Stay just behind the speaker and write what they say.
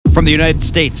from the United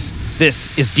States.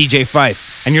 This is DJ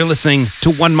Fife, and you're listening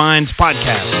to One Minds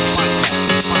Podcast.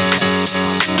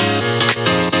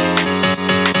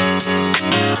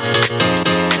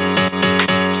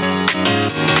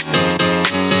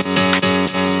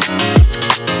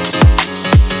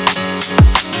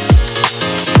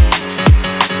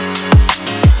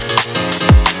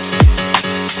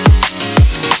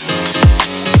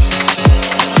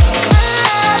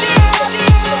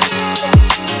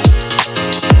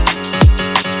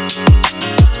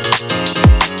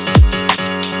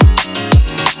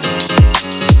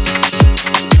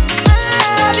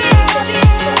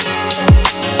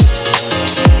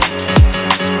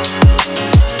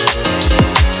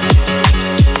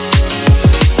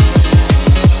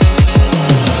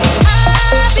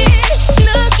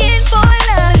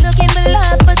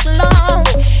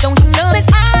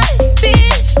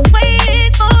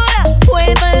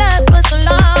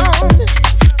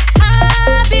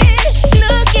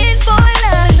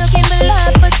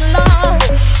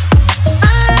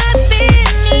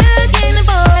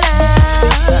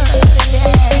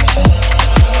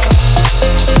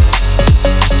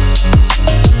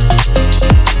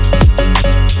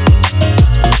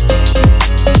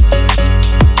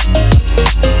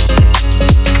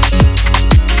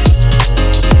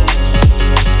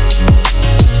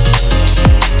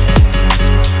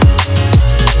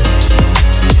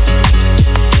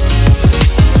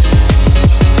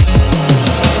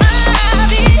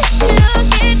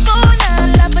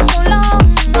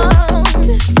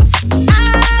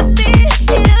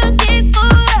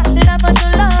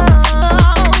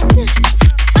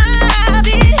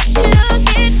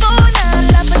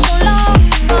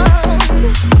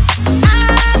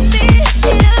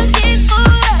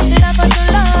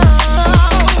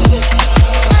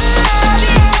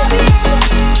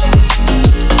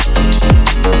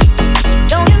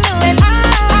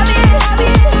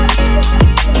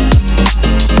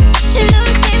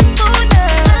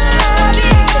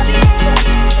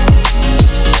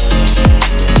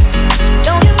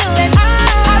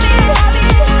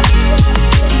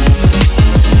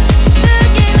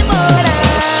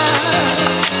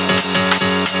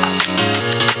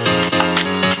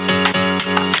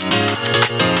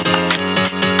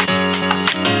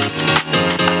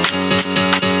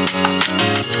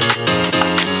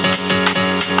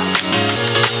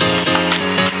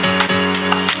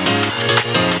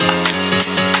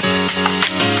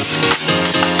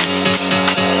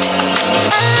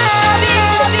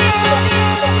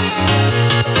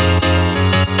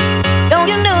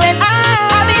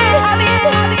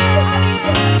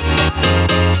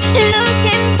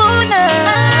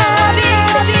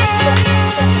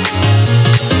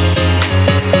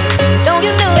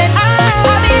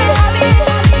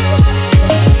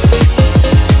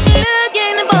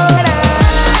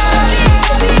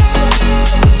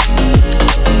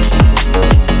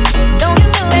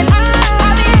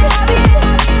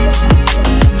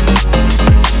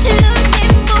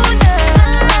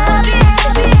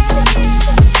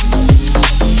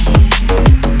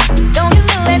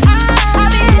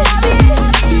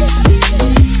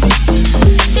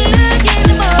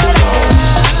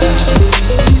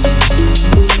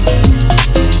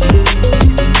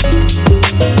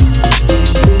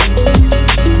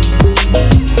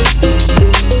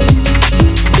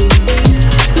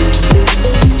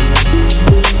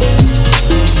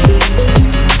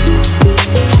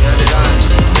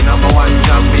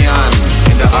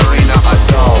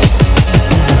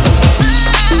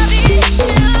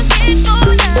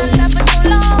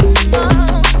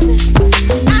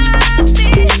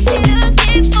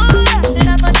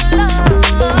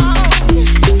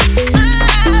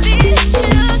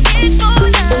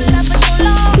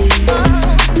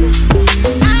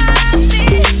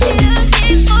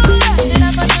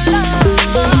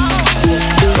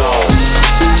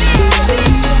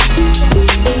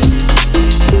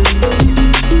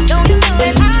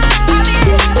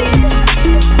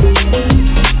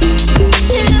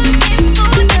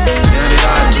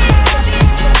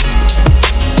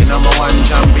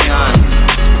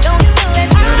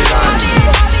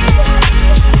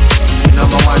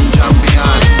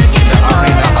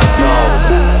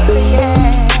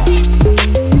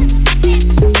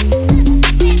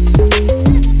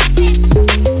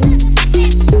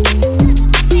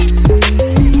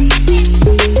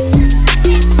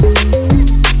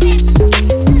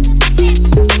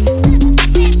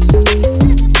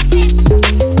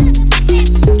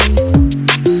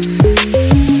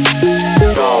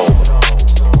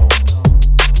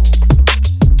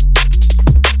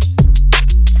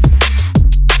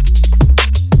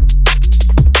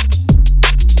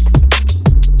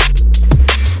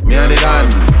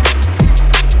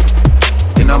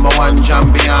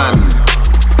 champion.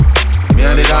 Me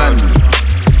and the Dan.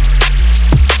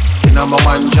 The number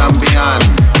one champion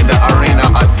in the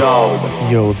arena at Dove.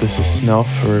 Yo, this is Snuff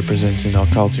representing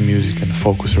Alkalti Music and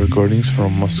Focus Recordings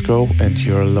from Moscow, and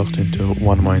you're locked into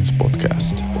One Minds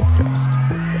podcast.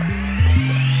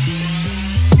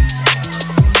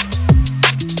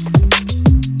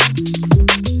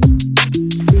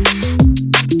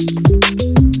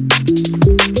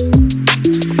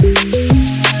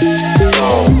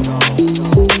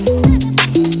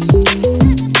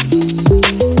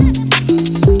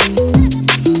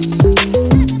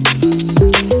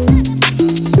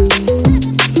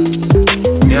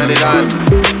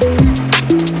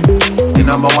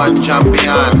 Number one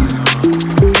champion.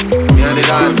 Me and the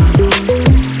Dan.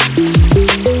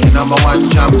 The number one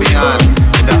champion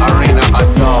in the arena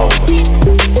at Dove.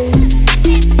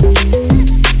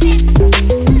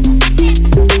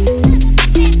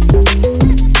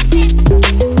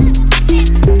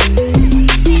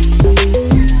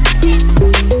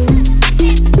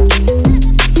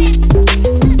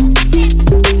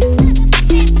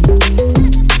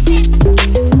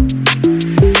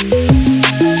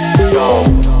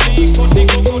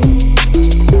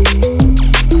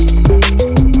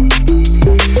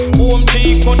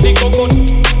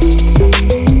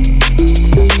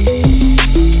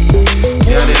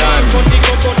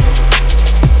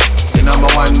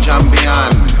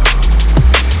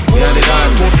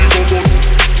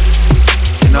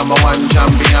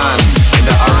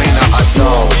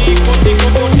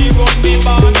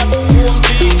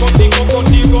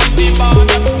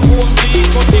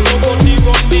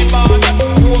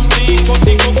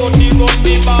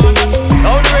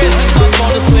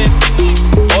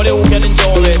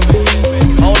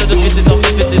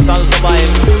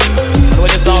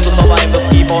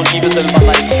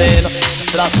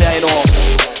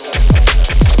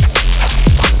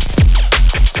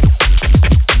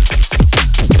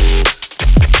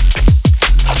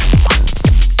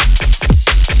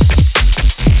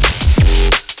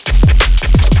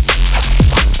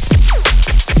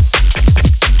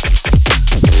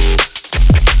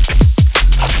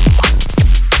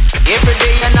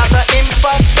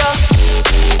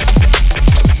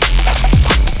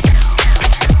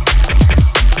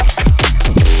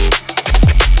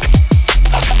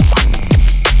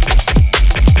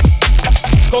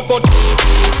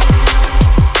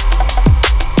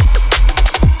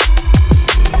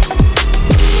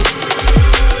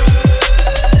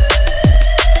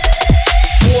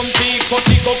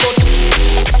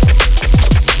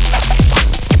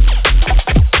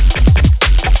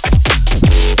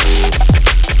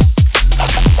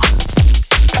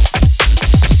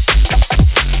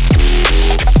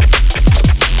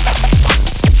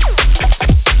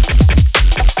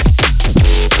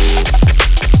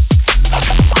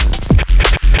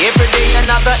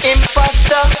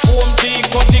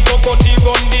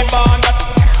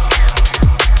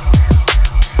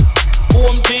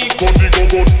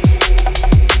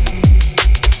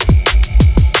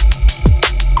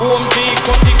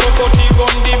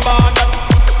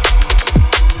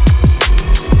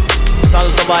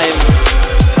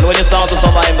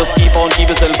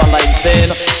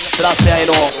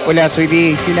 Hola, soy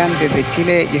DJ Silan desde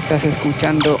Chile y estás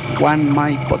escuchando One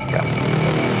My Podcast.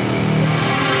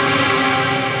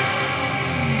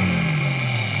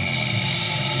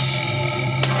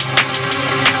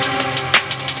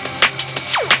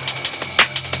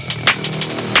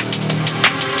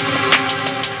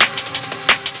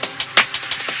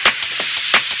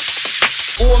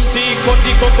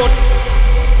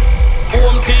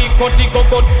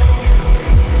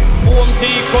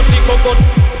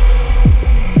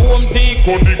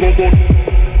 Now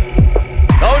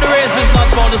the race is not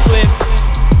for the swift,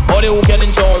 only who can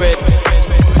enjoy it.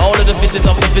 All of the fittest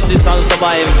of the fittest and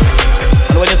survive.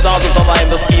 And when you start to survive,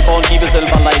 just keep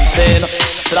yourself alive. Saying,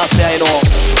 so that's the I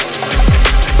know.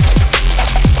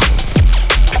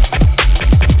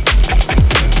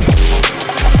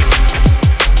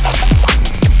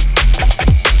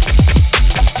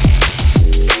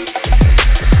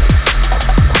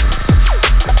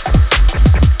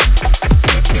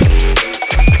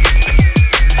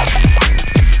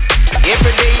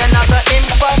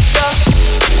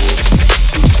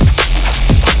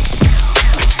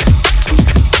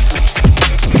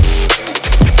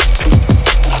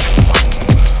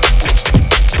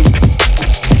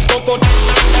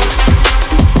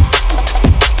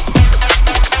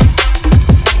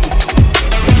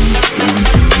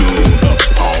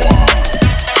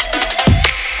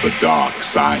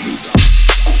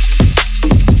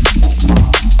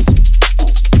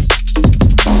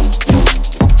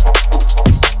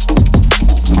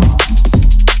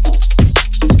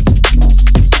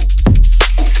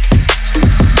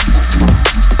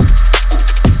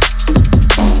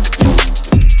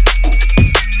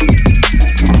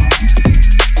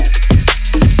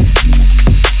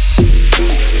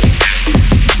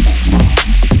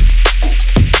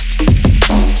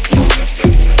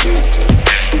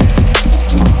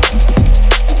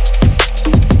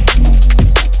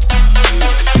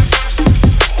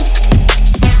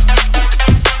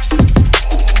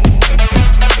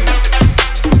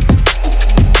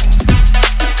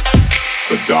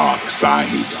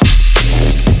 side.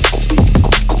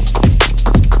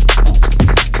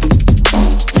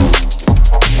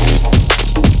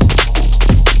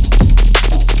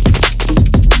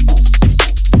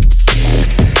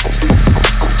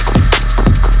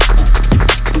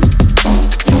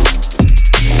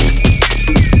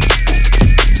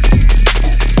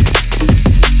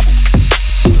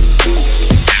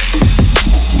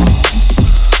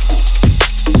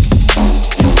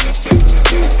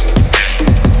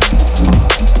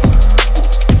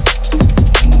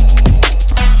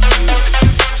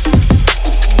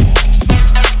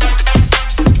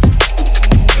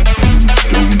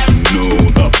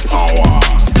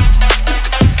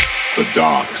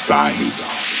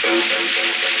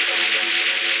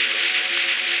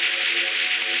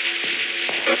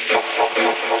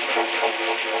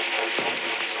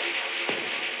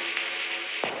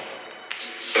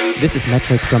 This is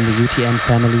Metric from the UTM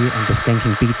family and the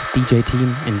Skanking Beats DJ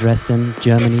team in Dresden,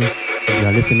 Germany, and you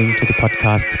are listening to the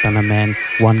podcast by my man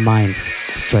One Minds,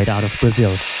 straight out of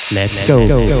Brazil. Let's go.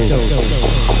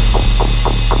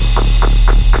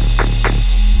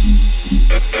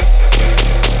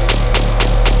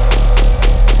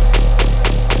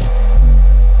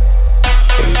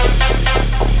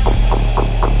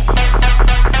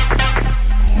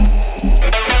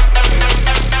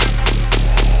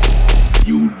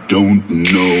 Don't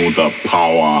know the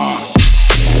power.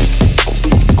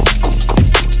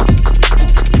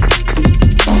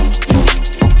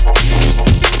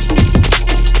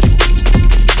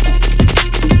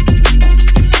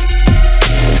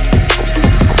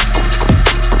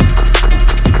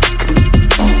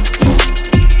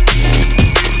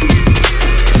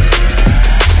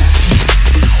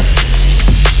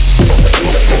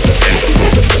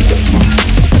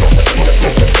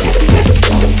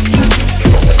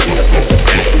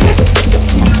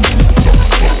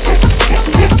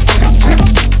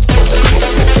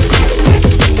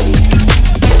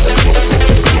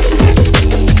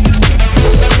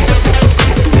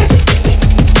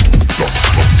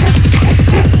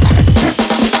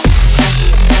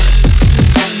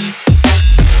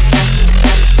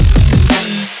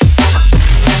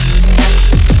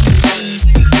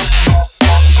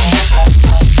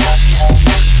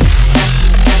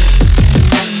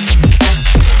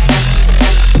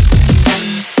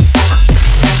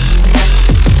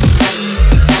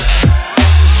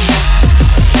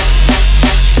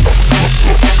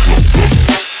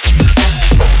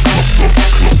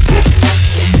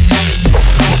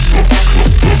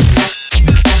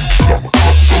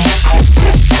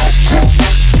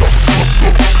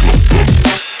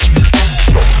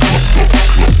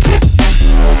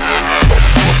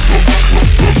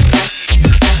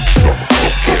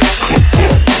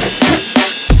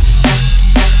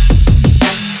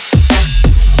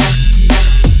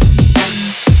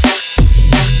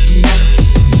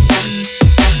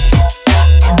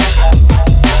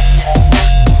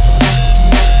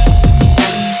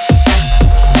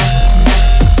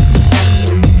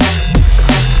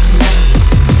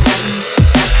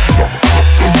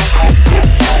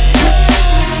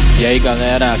 E aí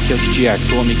galera, aqui é o DJ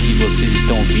Atomic e vocês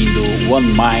estão ouvindo One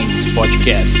Minds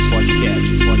Podcast.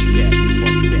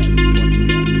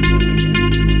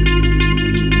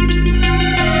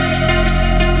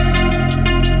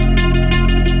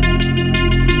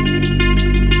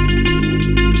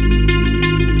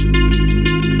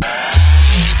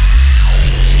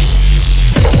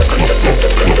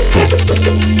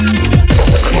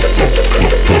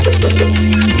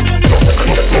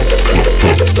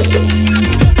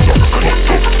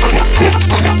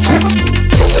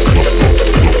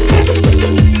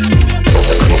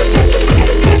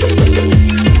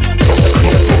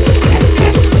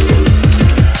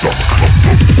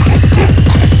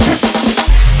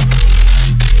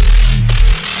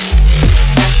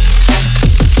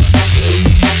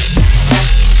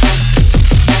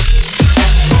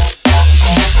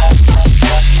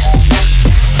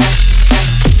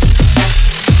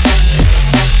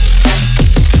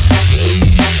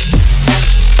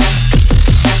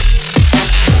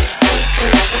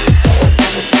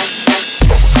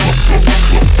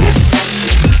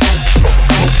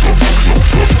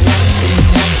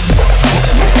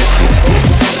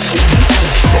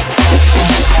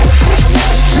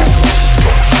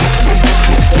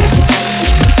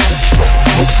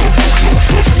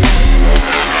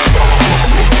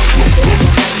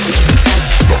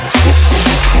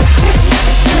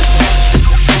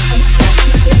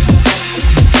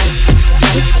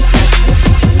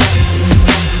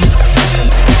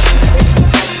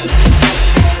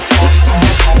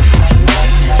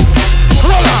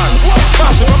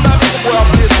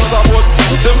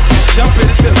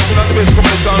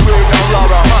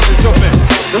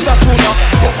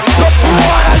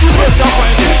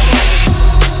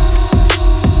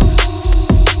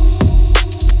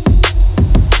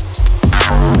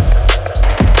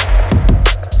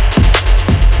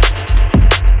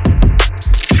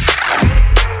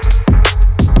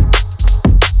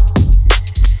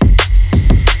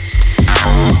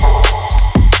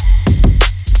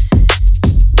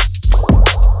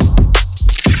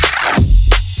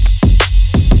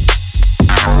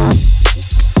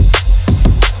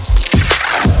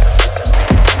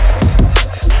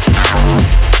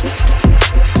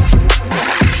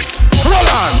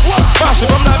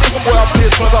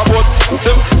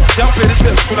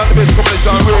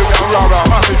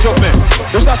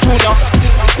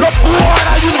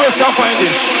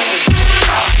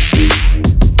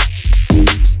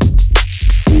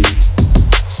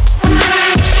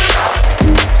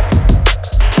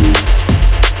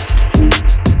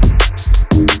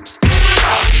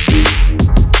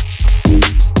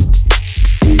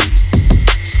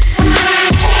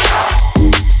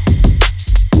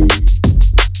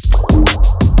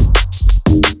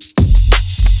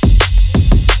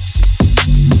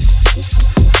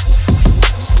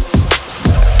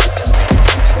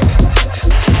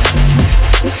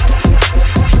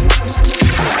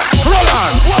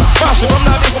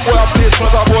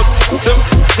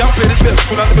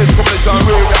 school and the best combination,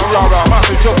 real and rah-rah,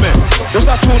 massive judgment. Just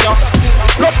a tune up.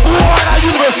 Look, boy, at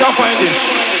University of Finding.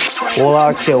 Olá,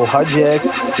 aqui é o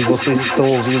Radiex e vocês estão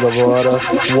ouvindo agora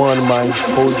One Minds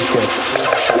Podcast.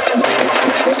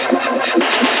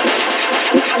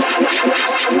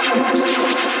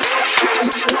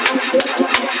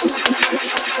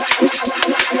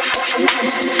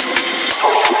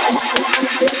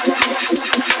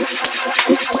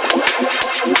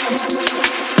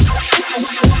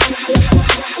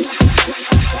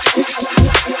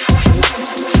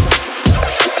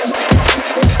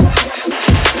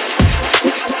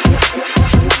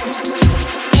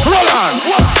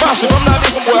 Massive, I'm not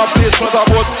even boy I play it's about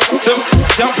them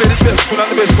can't play the best tune and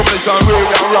the best combination, real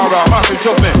and rah-rah, massive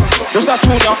judgment. Just a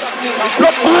tune up.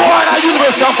 Look, boy, at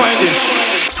University of Finding.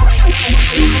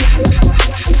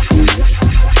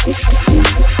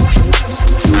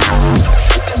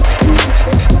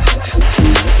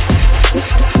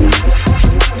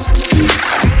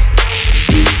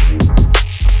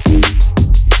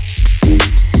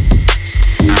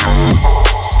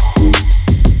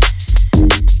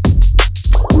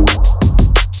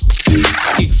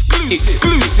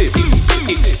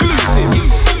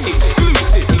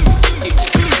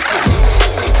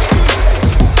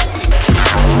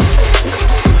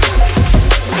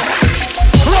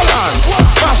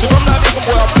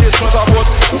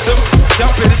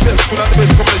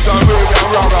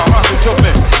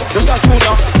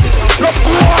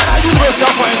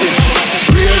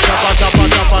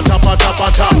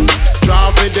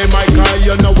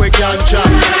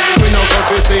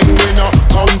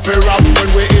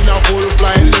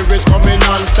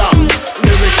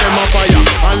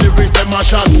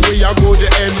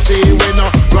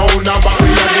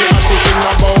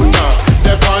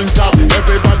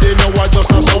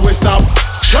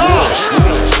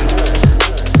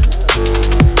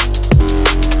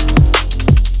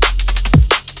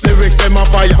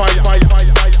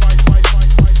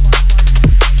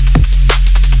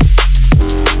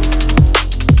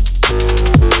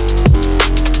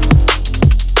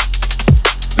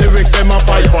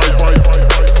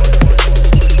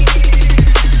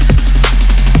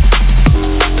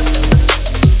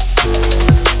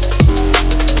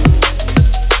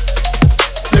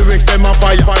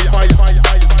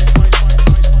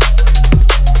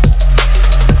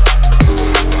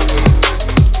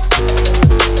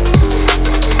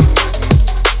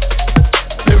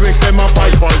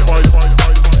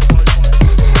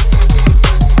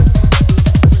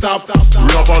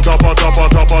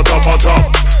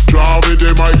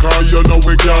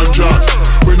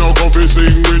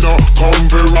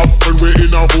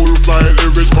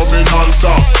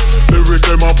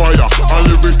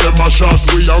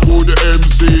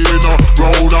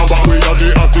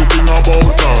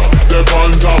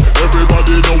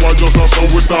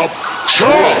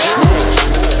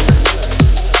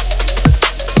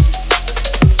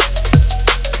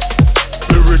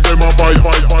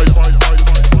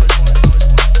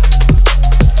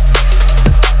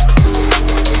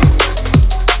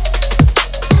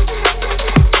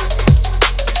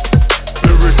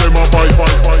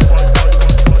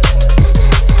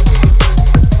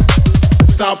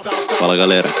 Fala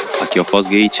galera, aqui é o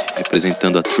Fosgate,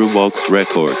 representando a True Box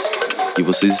Records, e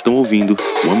vocês estão ouvindo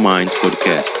One Minds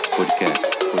Podcast.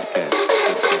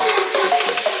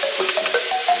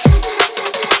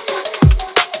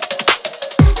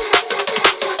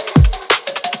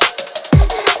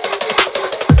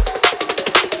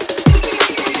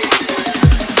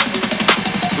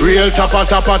 Real tappa.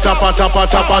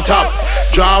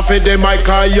 Draw for the mic,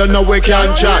 you know we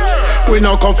can't chat. We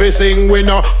no come fi sing, we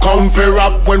no come fi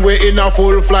rap. When we in a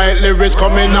full flight, lyrics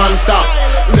coming non-stop.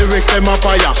 Lyrics them a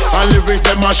fire, and lyrics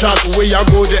them a shot. We a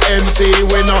good MC,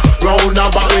 we no round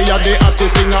about. We are the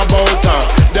hottest thing about her.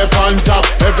 The on top,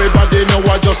 everybody know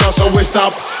what just so we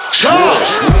stop.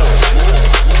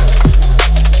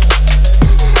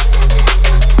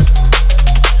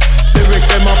 Lyrics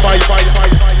them a fire.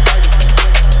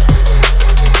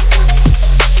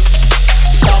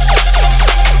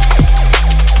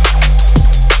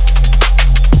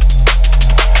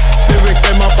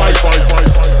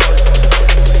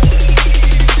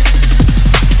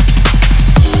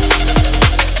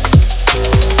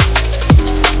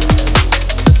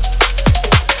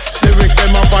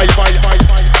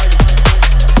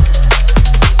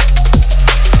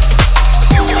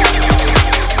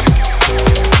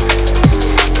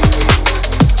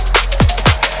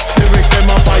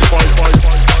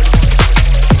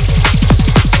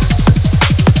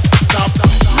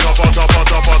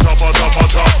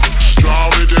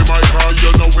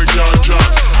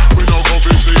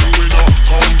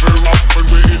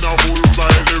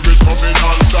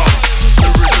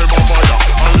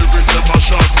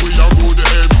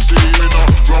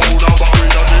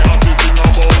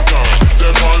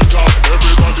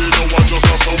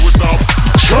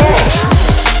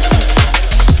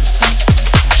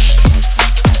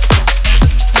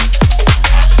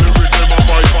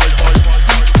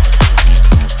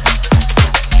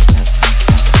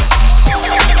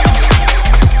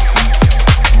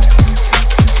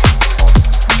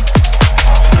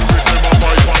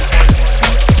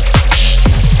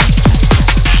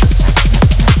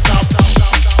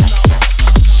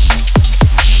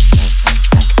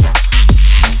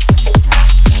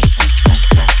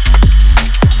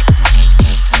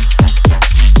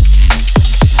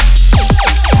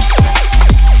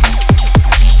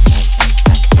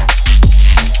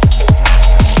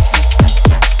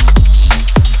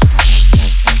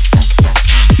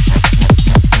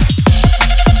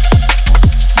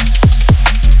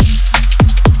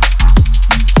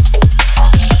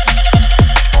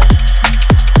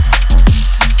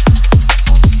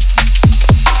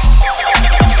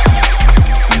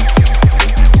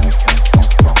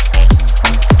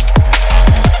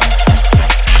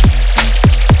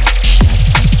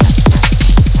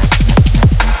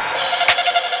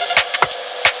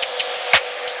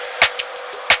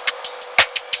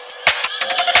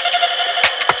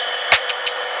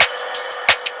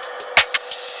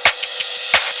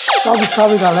 Salve,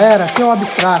 salve galera, aqui é o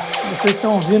Abstrato. Vocês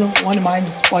estão ouvindo One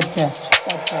Minds Podcast.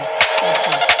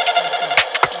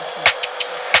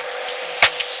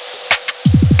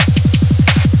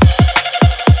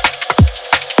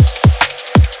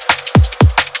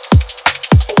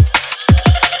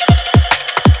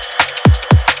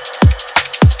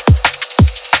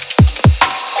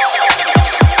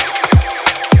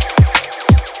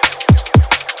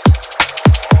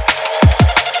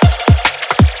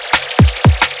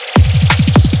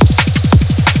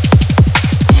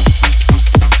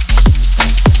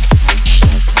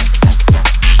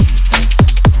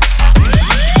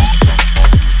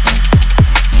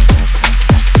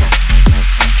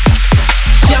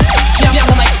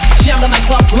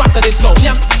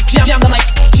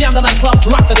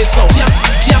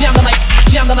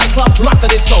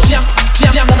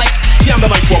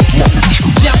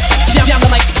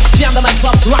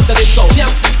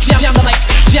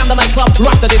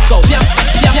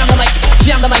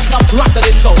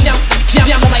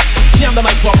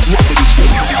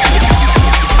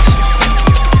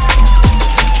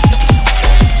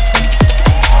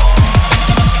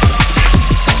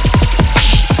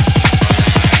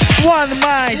 One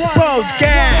Minds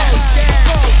Podcast.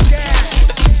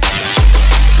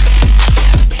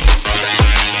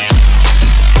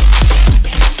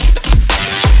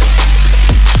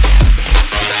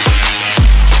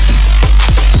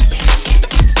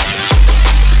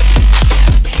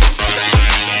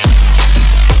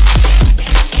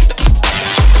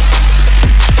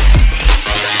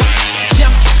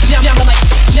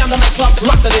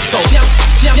 Rock the disco, jam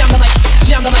the night,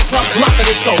 jam the nightclub, rock the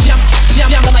disco, jam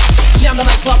the night, jam the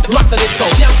nightclub, rock the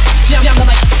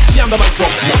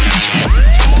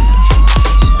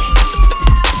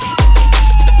disco, jam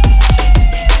the night, jam the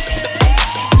nightclub, rock the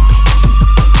disco.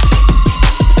 Jam the night,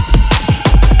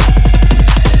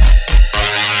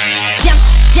 jam the nightclub, rock the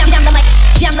disco, jam the night, jam the nightclub,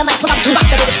 rock the disco,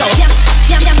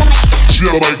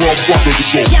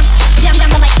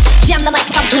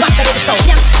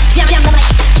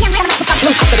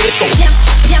 jam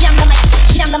the night,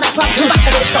 jam the nightclub, rock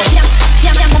the disco, jam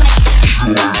the night.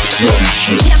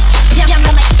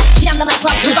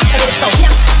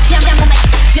 Rock the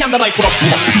disco, jam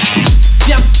the night, jam the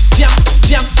nightclub, rock the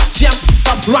disco, jam the night,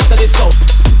 jam the night,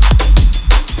 jam the nightclub, rock the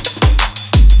disco, jam the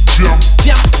night,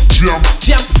 jam the nightclub,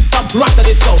 rock the disco, rock the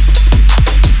disco,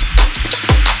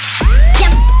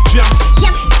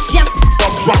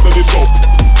 rock the disco.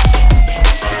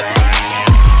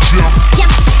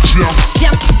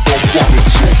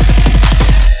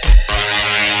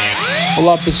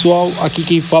 Olá pessoal, aqui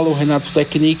quem fala é o Renato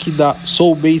Technic da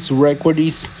Soul Base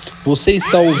Records. Você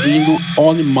está ouvindo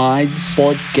On Minds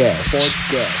Podcast.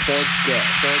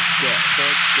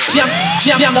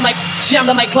 Jam the night, jam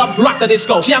the nightclub, rock the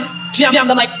disco. Jam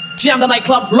the night, jam the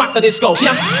nightclub, rock the disco.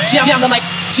 Jam the night,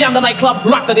 jam the nightclub,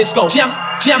 rock the disco. Jam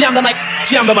the night,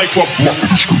 jam the nightclub, rock the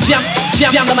disco. Jam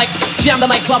the night, jam the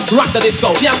nightclub, rock the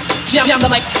disco. Jam the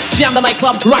night, jam the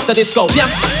nightclub, rock the disco. Jam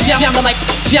the night,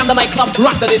 jam the nightclub,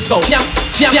 rock the disco.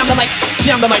 Jam the night,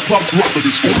 jam the nightclub, rock the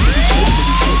disco.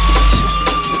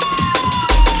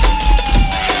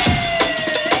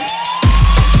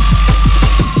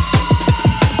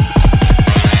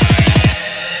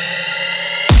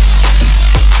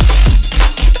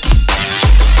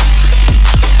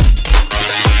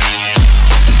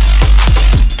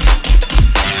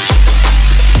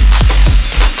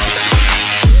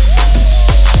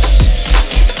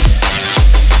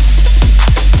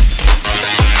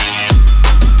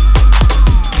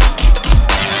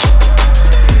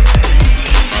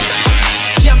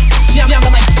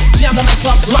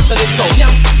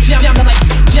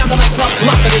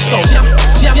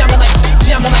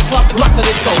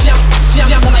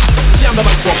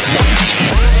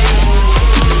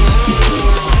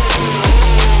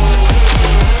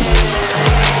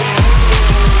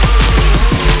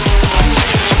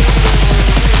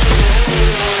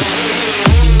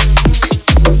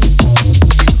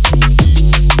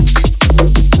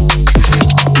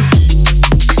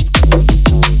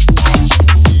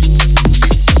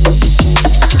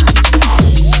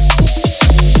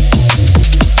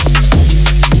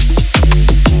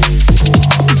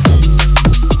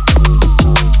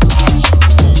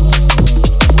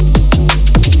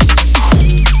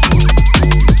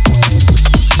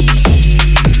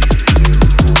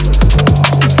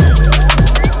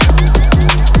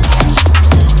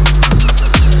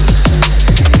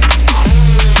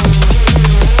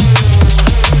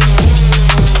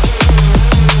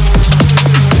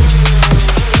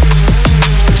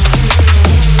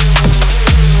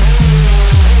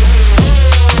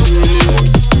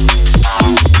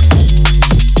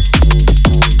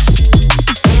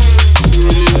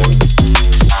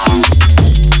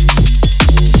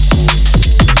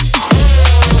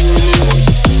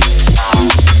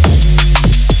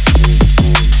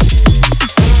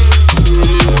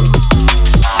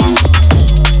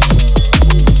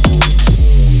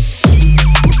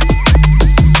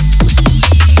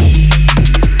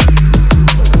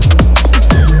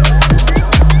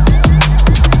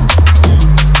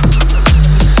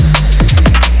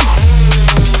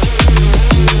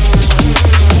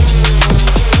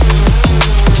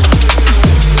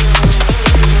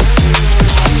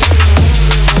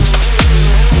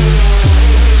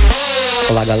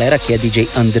 Olá galera, aqui é DJ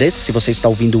Andrés, se você está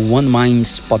ouvindo o One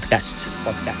Minds Podcast.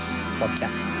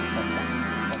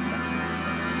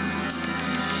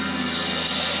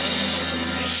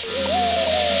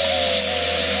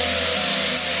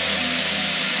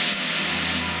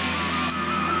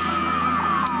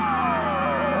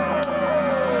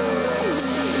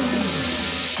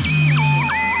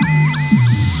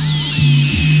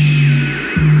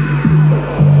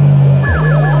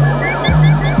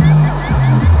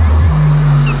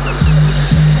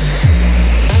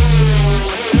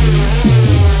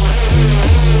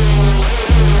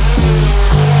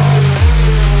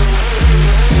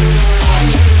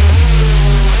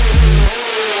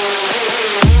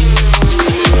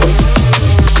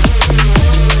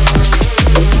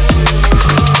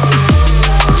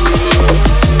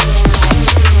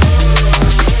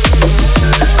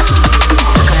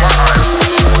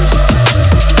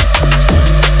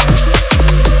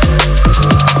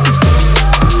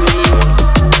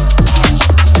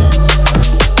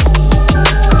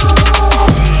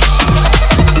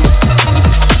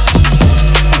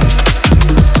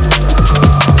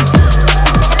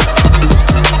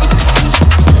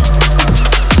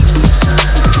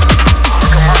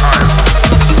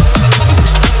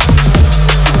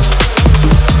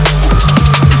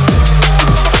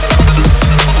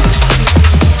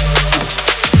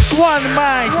 One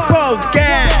Minds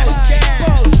Podcast.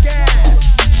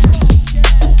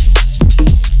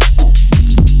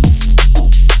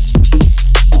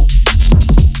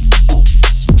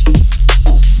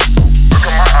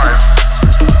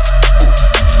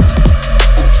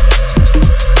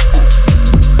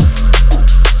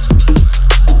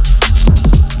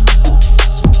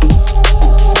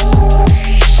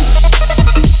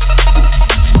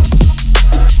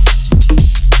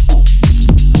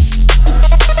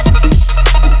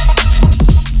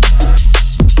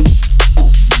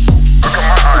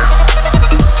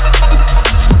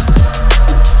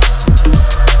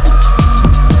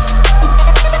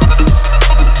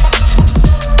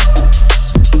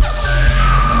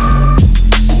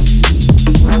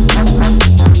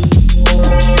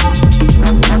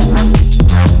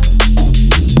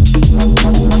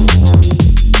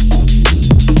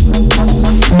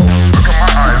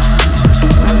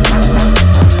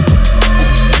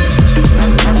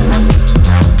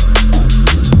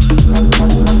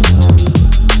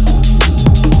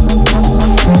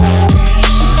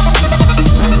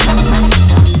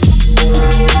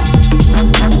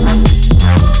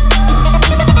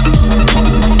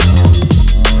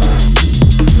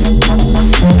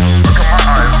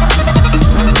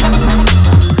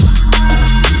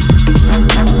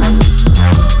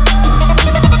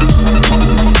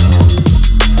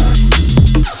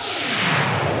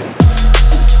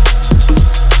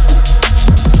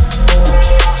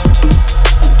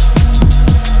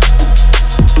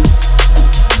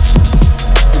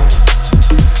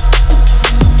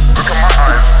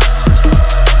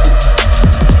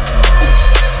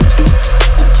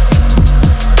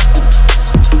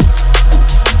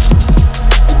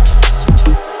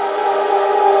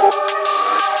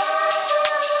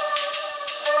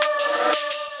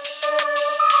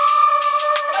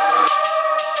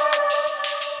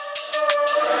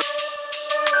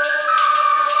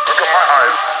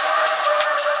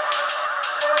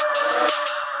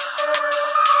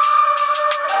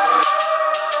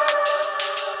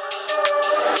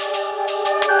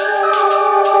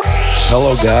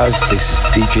 Hello guys, this is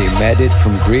DJ Medit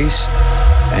from Greece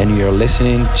and you're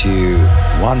listening to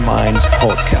One Minds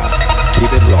Podcast.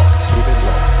 Keep it locked.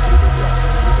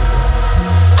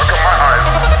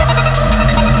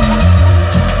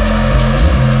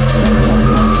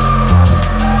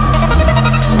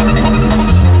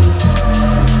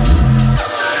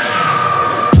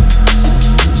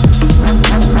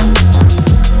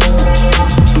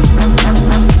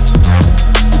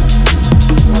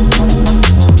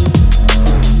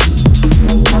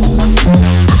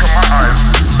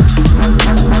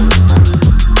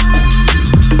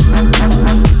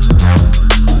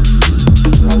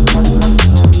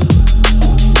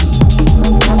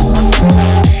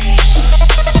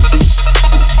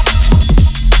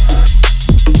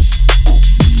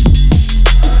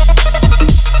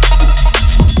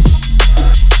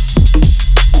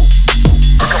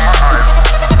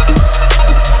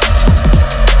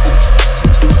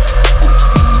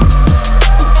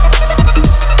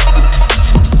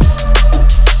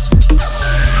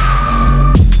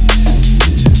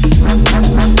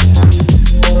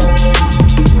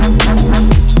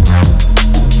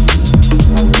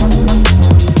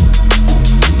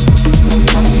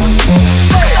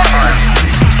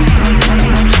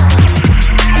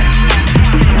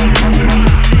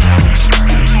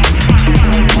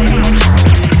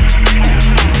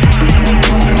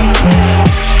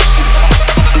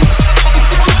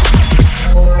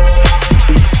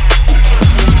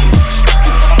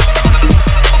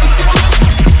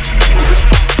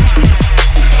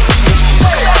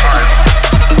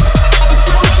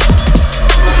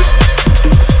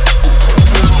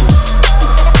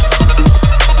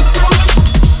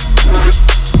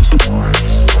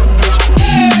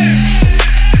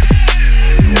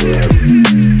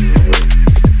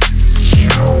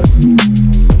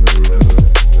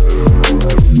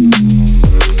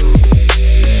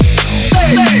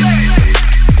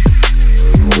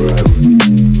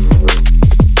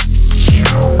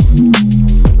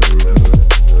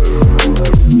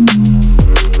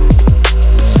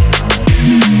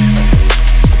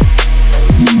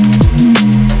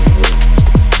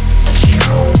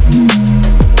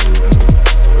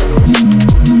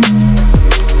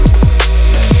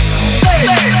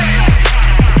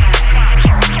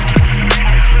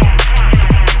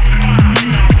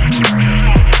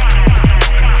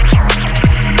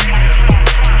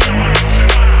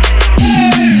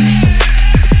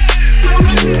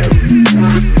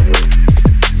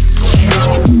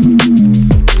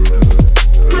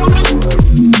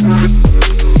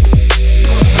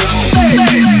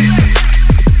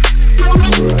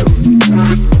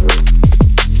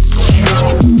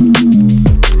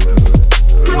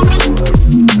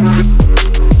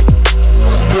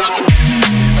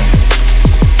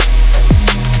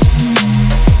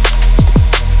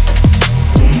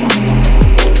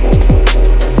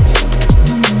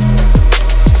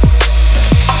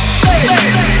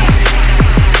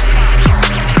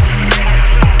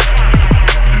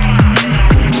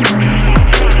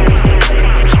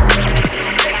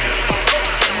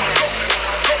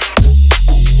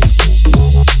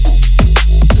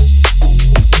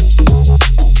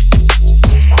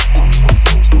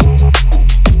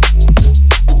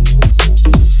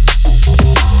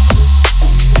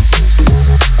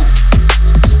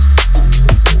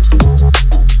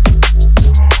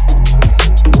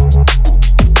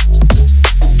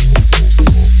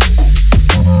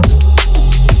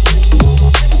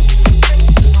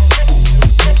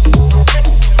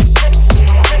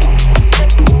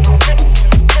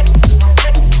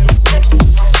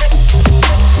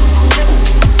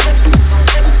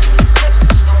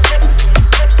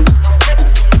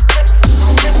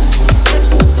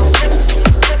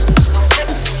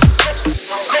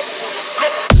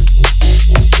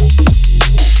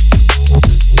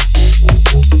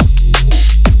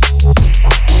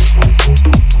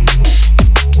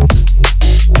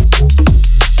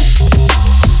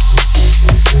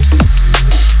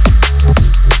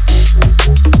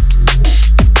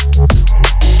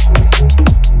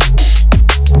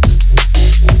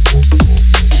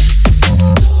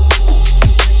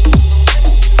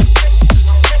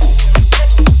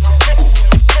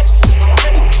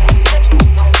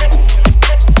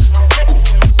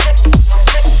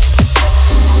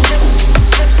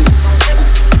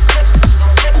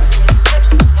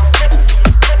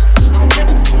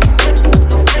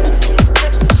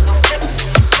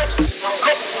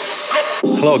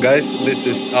 Hello guys, this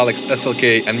is Alex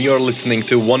SLK and you're listening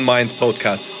to One Minds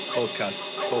Podcast.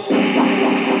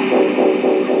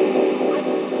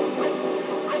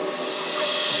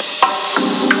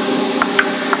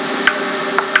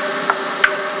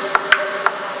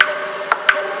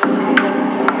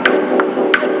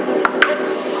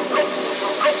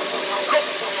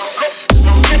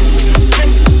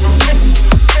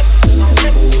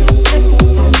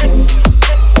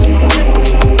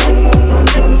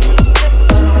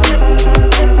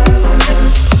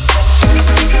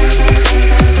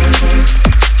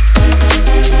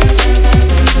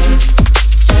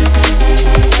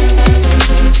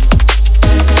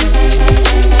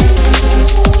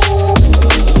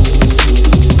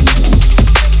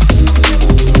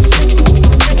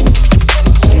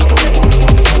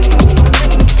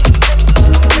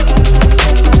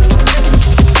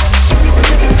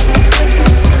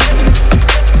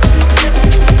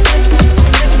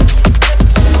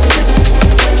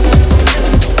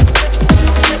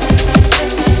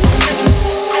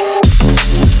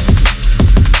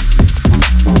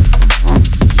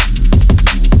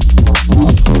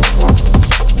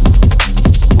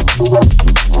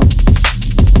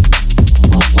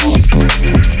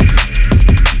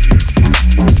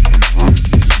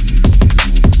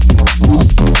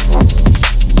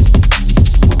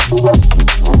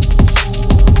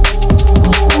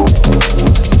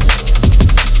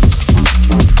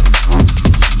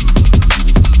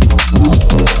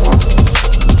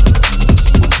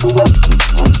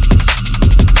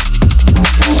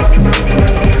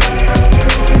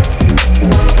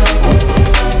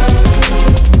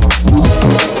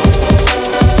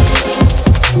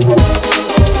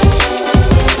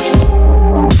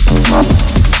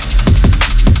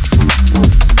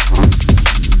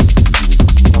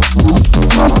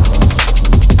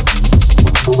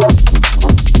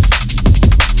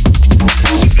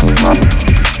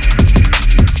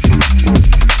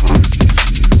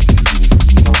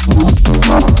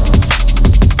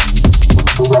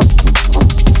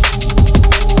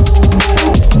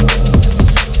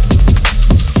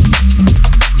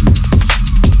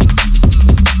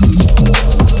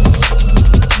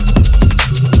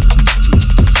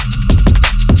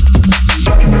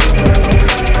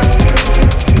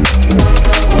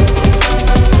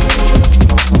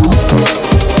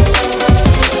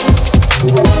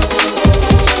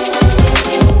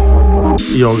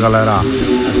 Yo galera,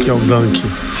 aqui é o Dunk.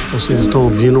 Vocês estão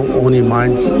ouvindo One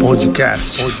Minds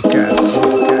Podcast.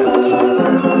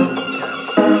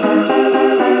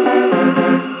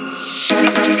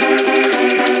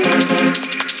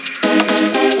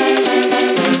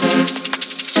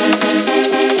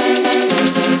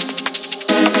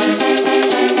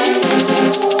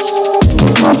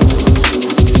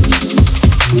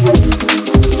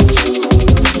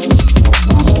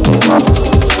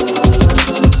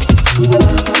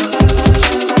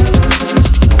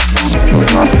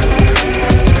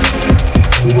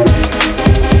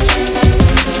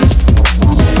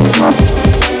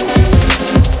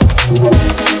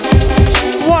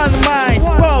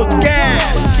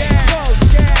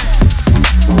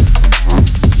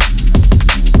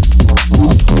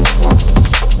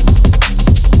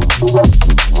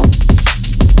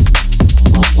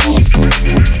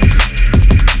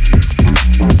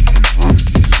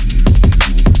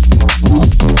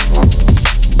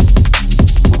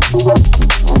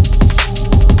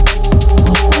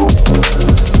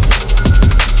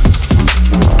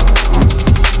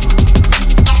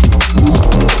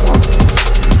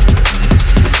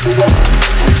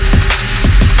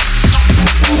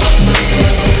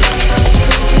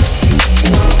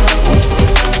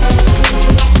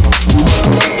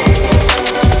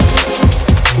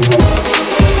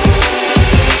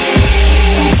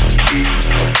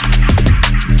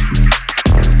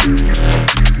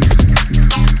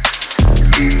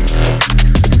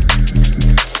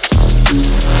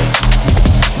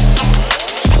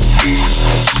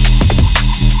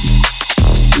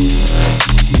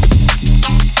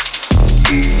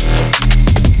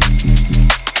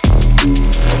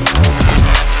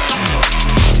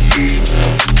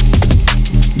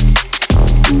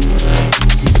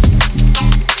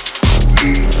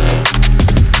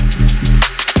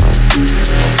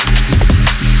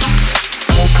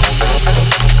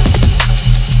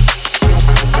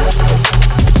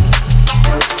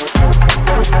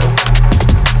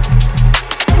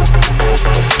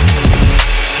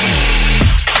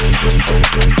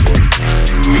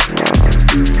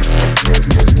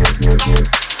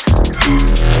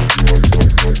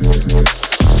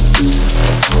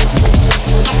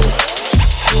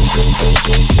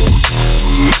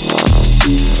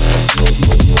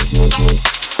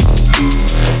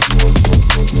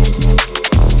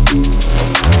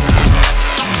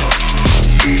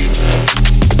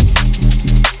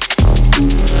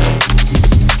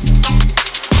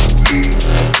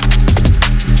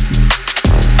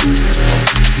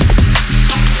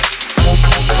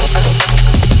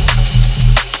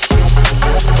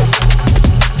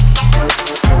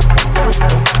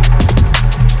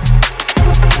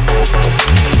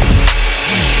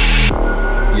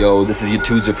 Yo, this is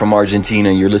Yatuza from Argentina,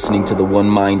 and you're listening to the One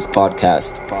Minds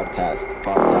podcast.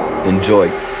 Enjoy.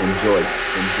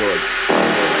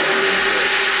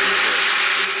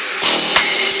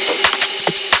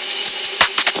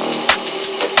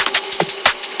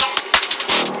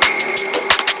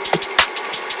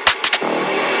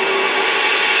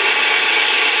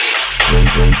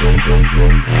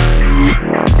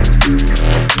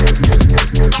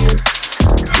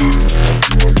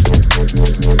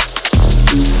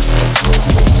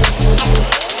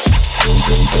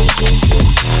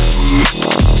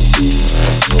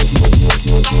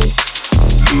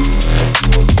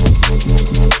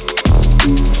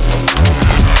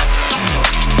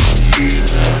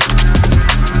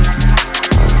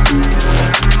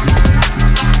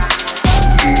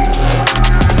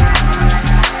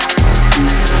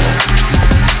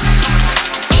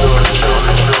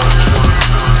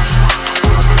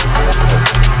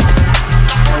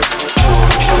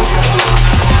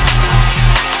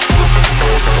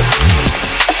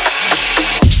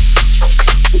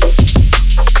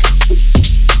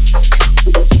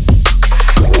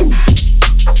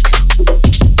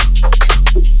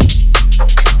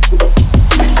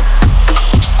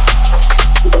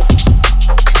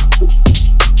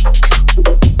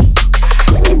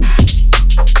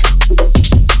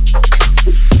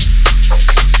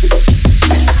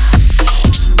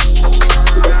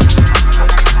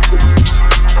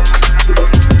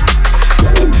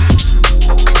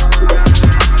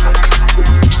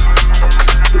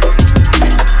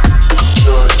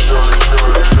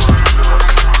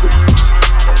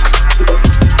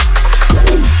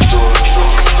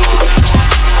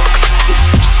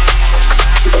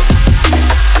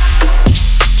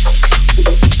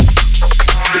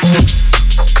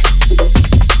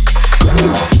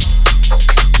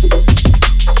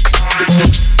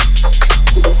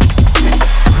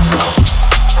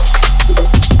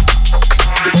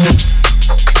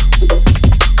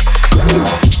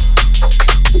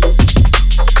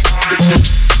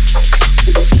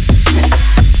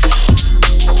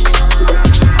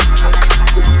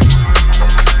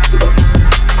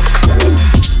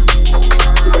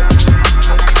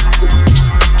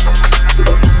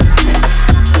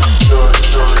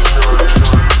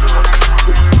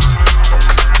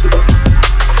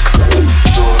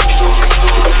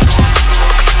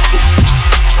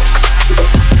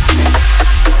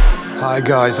 Hi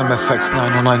guys, I'm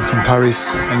FX909 from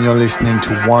Paris, and you're listening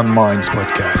to One Minds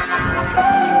podcast.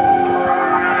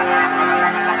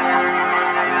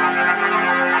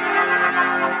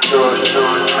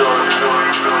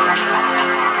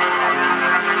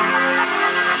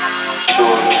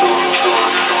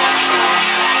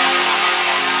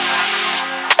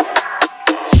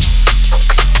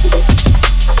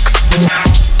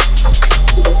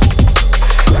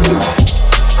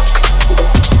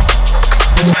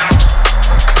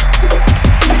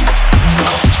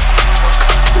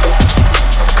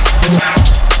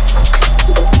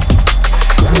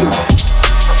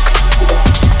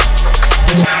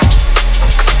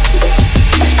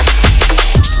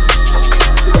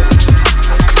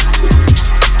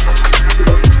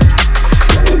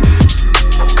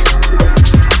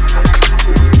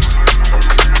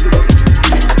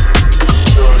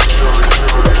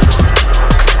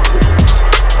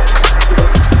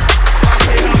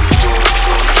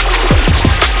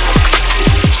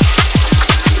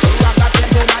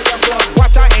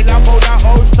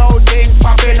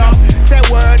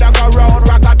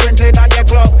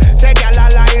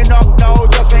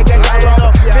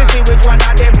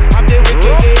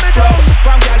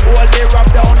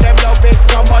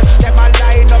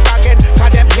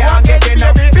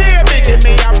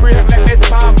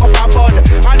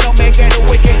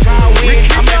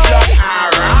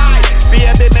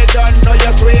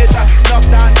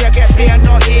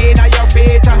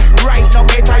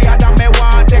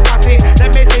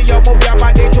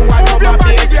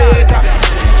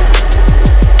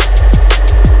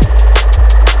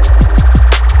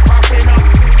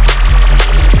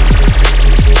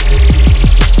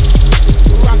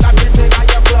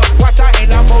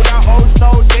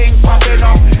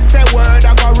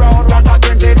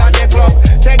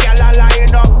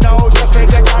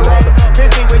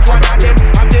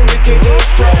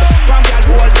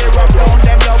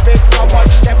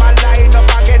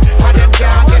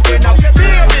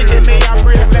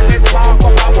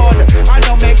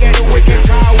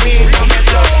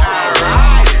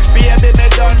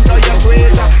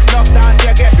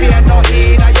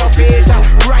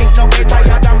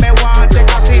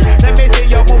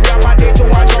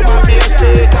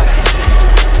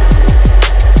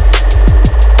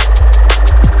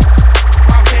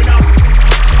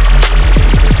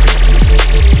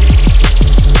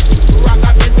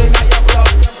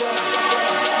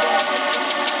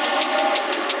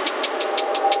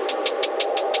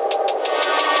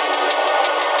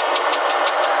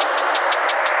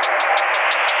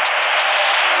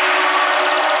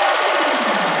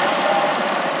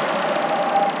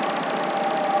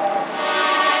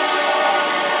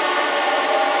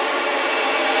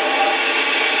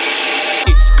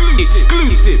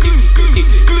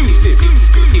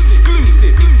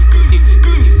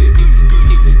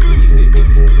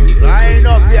 Line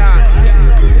up, yeah.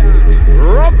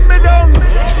 Rub me down.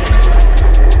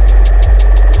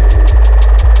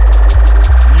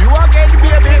 You again,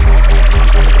 baby.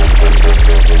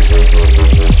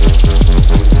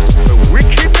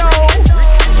 Wicked now.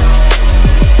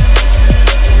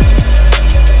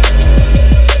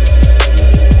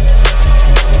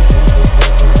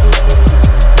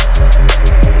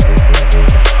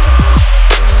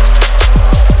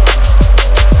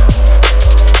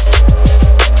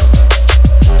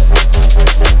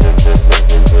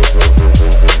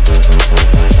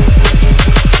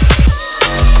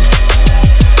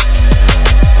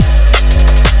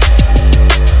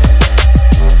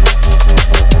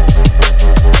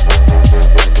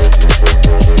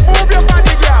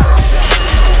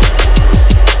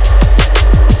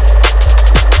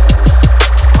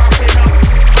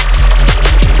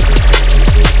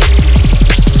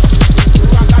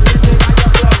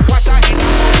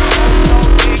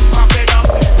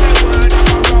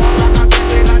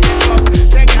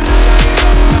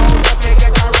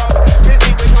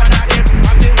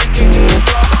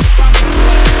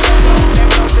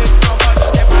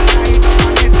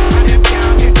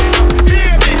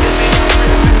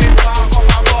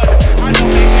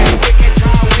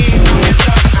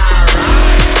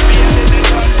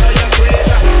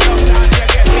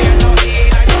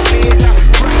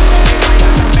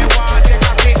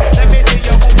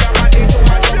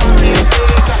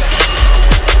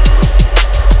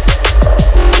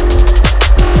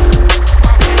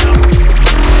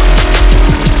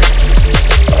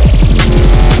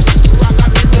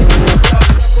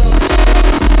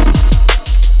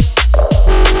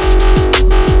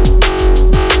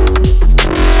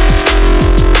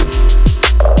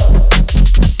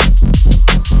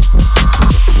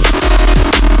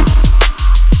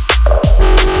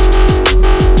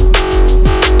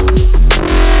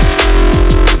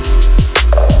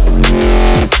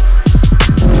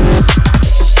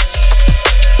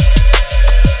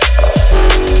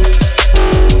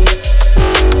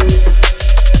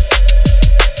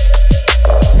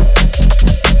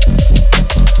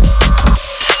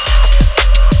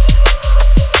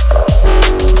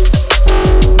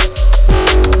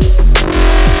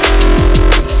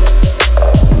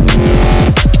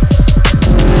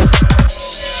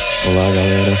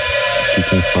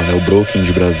 Broken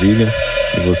de Brasília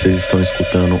e vocês estão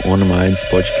escutando On Minds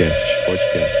Podcast.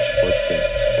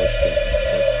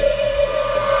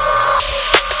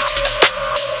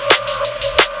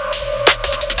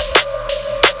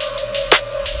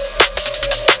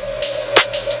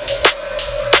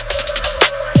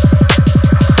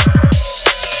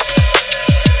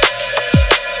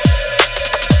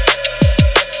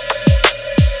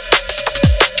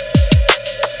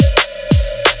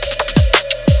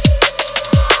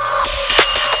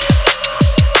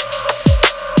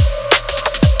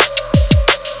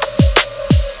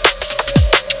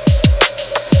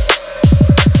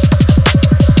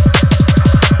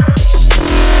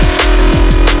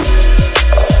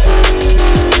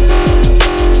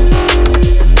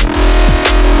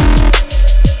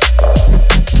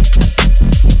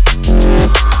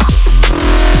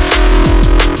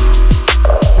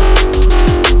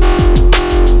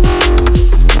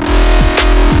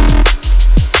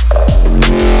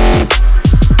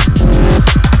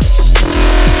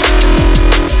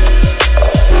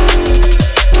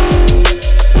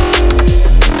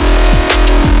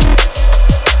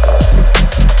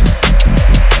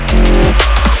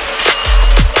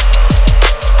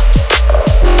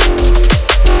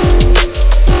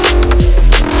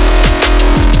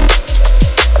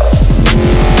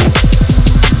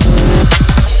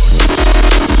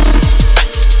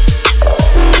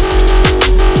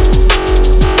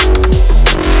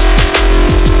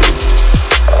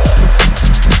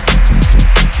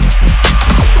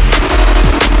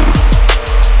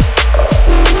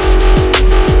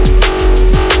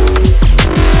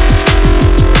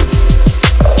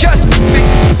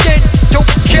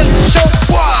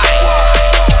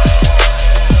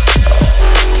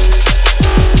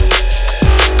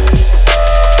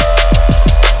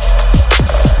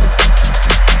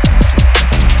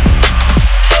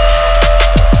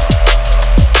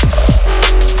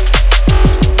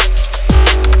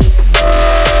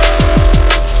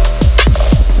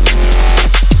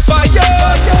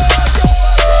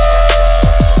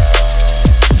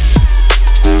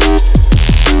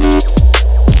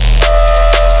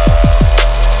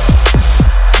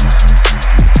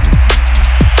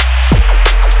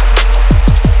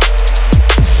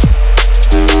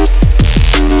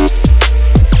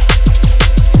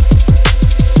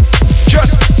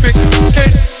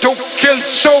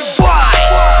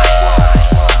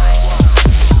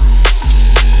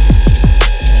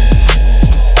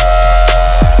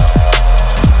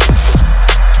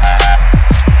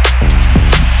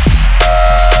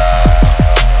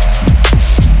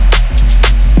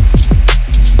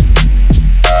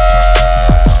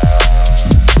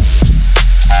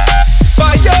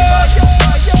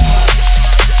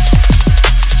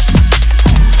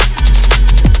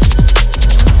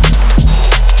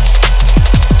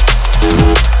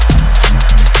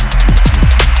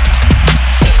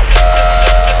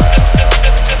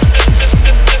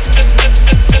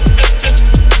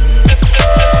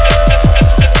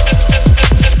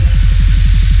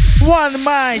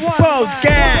 Minds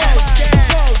Podcast.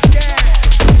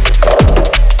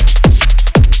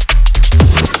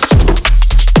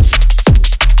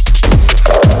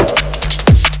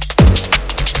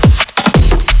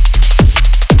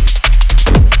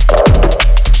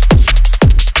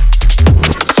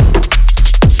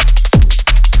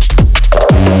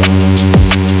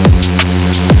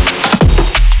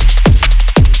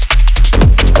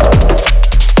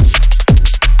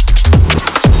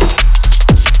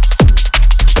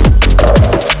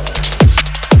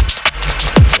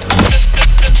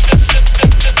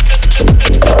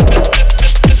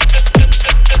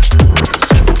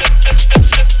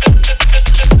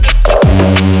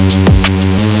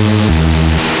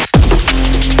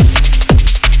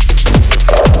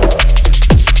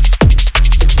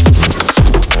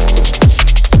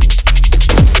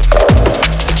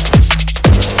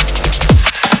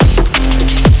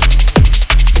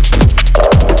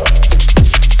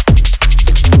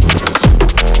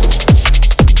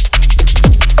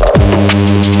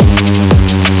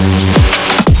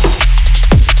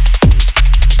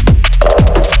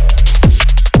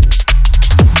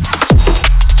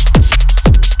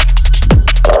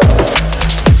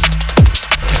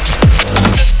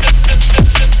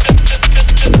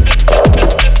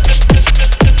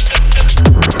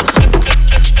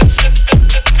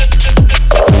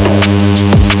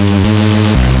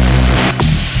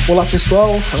 Olá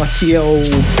pessoal, aqui é o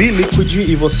B-Liquid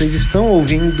e vocês estão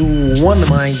ouvindo o One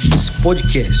Minds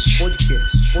Podcast.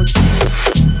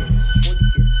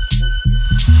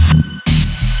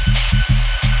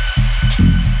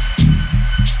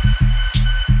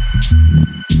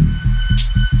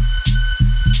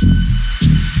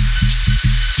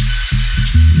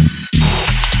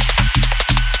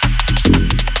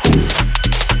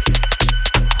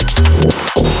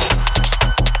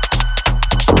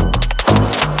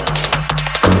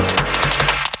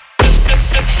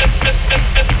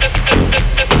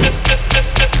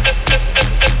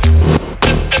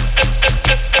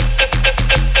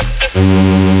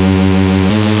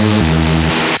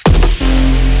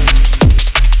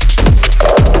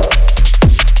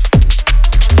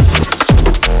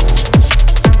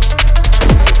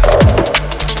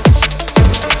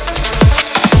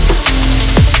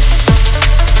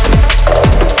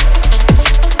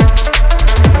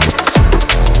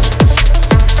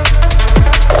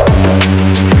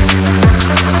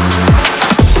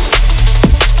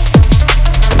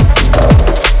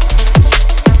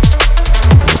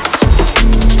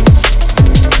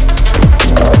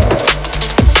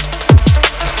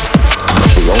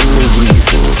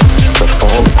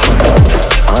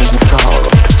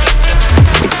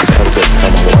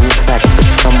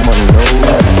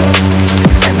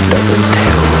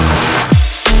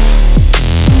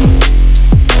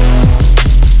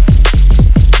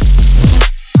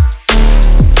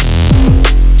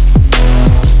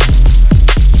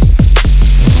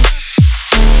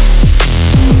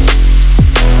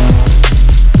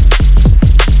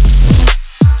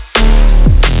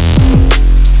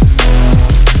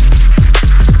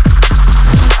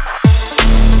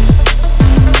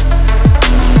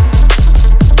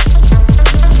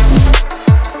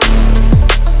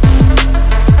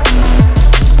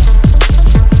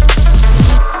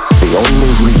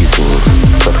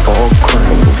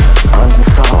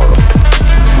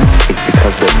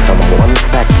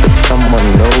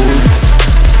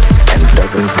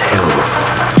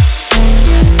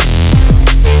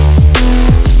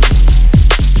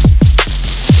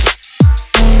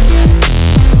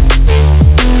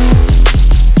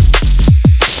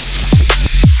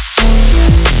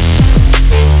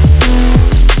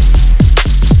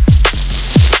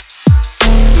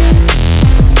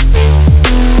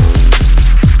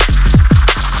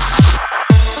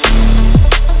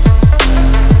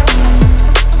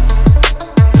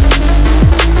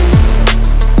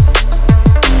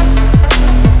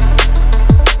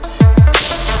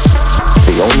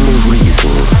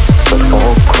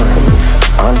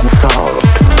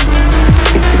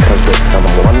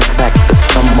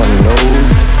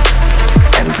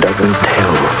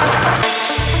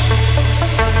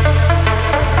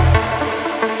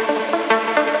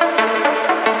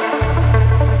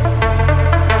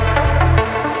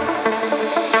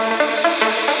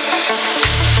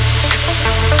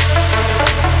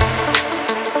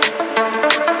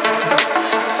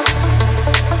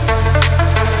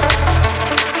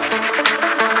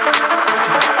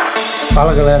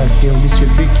 Fala galera, aqui é o Mr.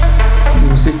 Freak e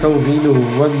você está ouvindo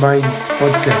o One Minds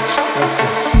Podcast.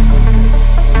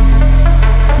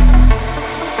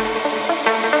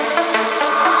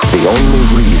 The only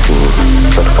reason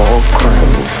that all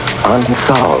crimes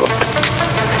unsolved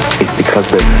is because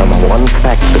there's some one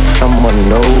fact that someone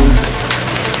knows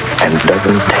and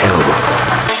doesn't tell.